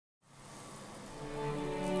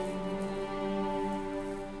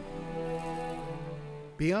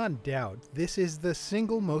Beyond doubt, this is the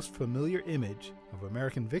single most familiar image of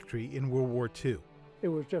American victory in World War II. It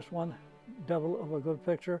was just one devil of a good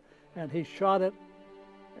picture, and he shot it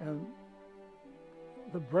in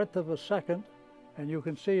the breadth of a second, and you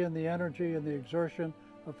can see in the energy and the exertion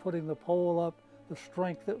of putting the pole up, the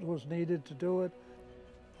strength that was needed to do it.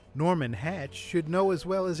 Norman Hatch should know as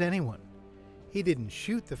well as anyone. He didn't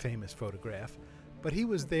shoot the famous photograph, but he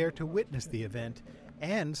was there to witness the event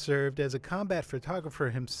and served as a combat photographer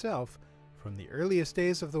himself from the earliest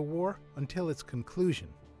days of the war until its conclusion.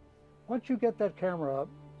 Once you get that camera up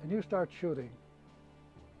and you start shooting,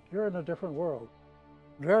 you're in a different world.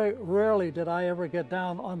 Very rarely did I ever get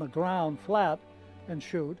down on the ground flat and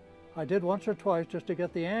shoot. I did once or twice just to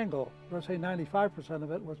get the angle. Let's say 95% of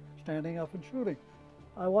it was standing up and shooting.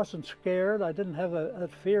 I wasn't scared. I didn't have a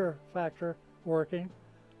fear factor working,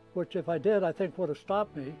 which if I did, I think would have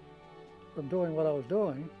stopped me from doing what I was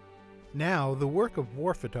doing. Now, the work of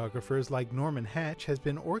war photographers like Norman Hatch has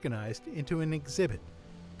been organized into an exhibit,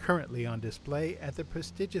 currently on display at the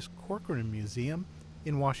prestigious Corcoran Museum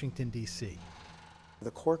in Washington, D.C.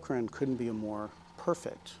 The Corcoran couldn't be a more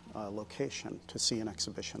perfect location to see an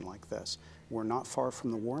exhibition like this. We're not far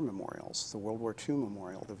from the war memorials, the World War II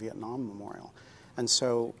memorial, the Vietnam memorial. And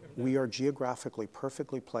so we are geographically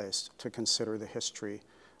perfectly placed to consider the history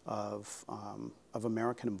of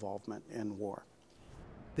American involvement in war.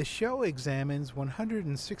 The show examines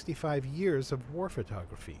 165 years of war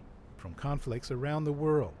photography from conflicts around the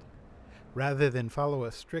world. Rather than follow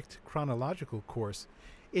a strict chronological course,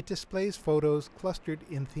 it displays photos clustered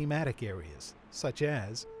in thematic areas, such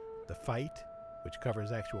as the fight, which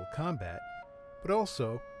covers actual combat, but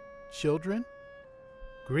also children,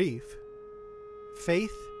 grief,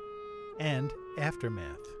 faith, and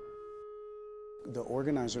aftermath. The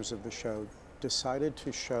organizers of the show decided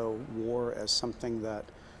to show war as something that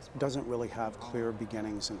doesn't really have clear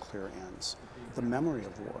beginnings and clear ends. The memory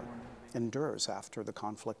of war endures after the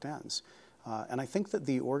conflict ends. And I think that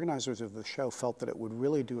the organizers of the show felt that it would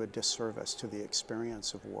really do a disservice to the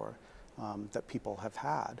experience of war that people have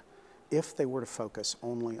had if they were to focus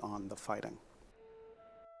only on the fighting.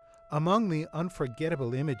 Among the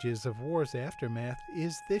unforgettable images of war's aftermath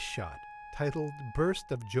is this shot, titled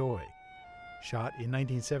Burst of Joy. Shot in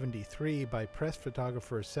 1973 by press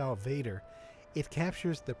photographer Sal Vader, it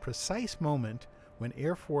captures the precise moment when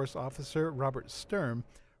Air Force officer Robert Sturm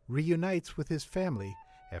reunites with his family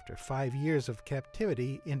after 5 years of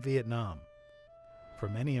captivity in Vietnam. For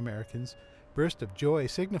many Americans, Burst of Joy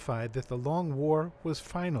signified that the long war was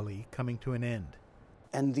finally coming to an end.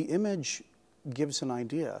 And the image gives an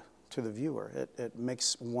idea to the viewer. It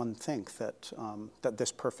makes one think that, that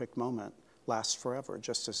this perfect moment lasts forever,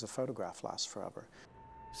 just as the photograph lasts forever.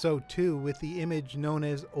 So too with the image known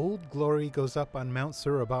as Old Glory Goes Up on Mount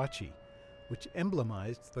Suribachi, which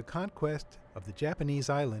emblemized the conquest of the Japanese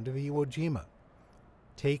island of Iwo Jima.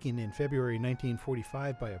 Taken in February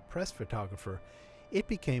 1945 by a press photographer, it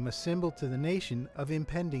became a symbol to the nation of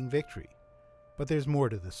impending victory. But there's more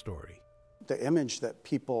to the story. The image that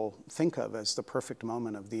people think of as the perfect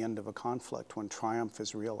moment of the end of a conflict, when triumph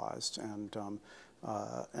is realized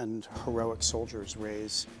and heroic soldiers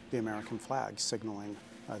raise the American flag, signaling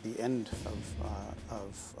the end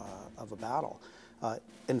of a battle,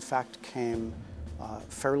 in fact came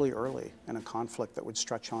fairly early in a conflict that would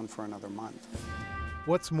stretch on for another month.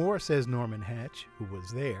 What's more, says Norman Hatch, who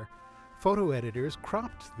was there, photo editors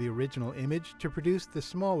cropped the original image to produce the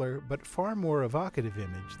smaller but far more evocative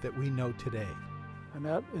image that we know today. And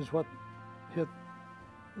that is what hit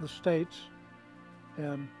the States,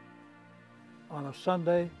 and on a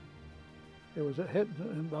Sunday, it was a hit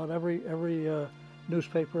in about every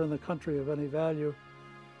newspaper in the country of any value,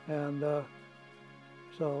 and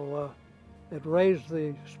so it raised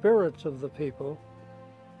the spirits of the people,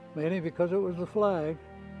 mainly because it was the flag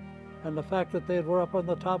and the fact that they were up on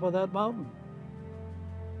the top of that mountain.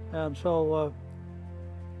 And so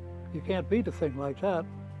you can't beat a thing like that.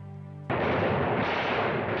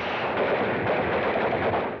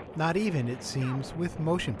 Not even, it seems, with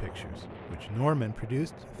motion pictures, which Norman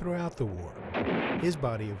produced throughout the war. His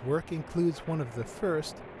body of work includes one of the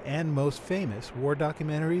first and most famous war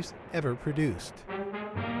documentaries ever produced.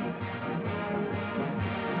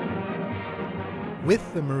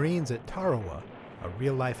 With the Marines at Tarawa, a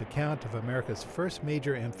real-life account of America's first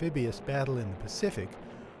major amphibious battle in the Pacific,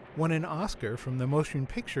 won an Oscar from the motion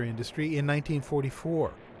picture industry in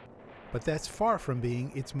 1944. But that's far from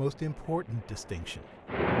being its most important distinction.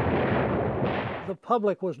 The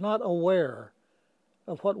public was not aware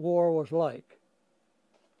of what war was like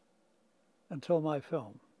until my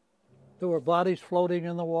film. There were bodies floating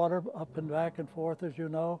in the water up and back and forth, as you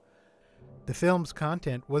know. The film's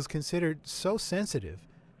content was considered so sensitive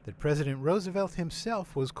that President Roosevelt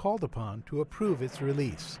himself was called upon to approve its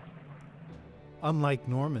release. Unlike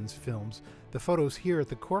Norman's films, the photos here at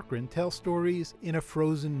the Corcoran tell stories in a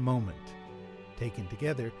frozen moment. Taken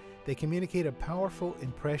together, they communicate a powerful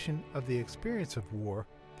impression of the experience of war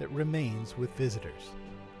that remains with visitors.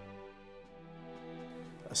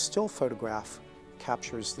 A still photograph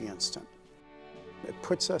captures the instant. It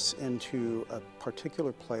puts us into a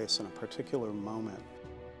particular place and a particular moment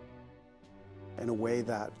in a way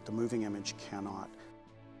that the moving image cannot.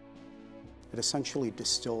 It essentially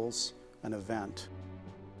distills an event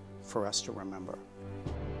for us to remember.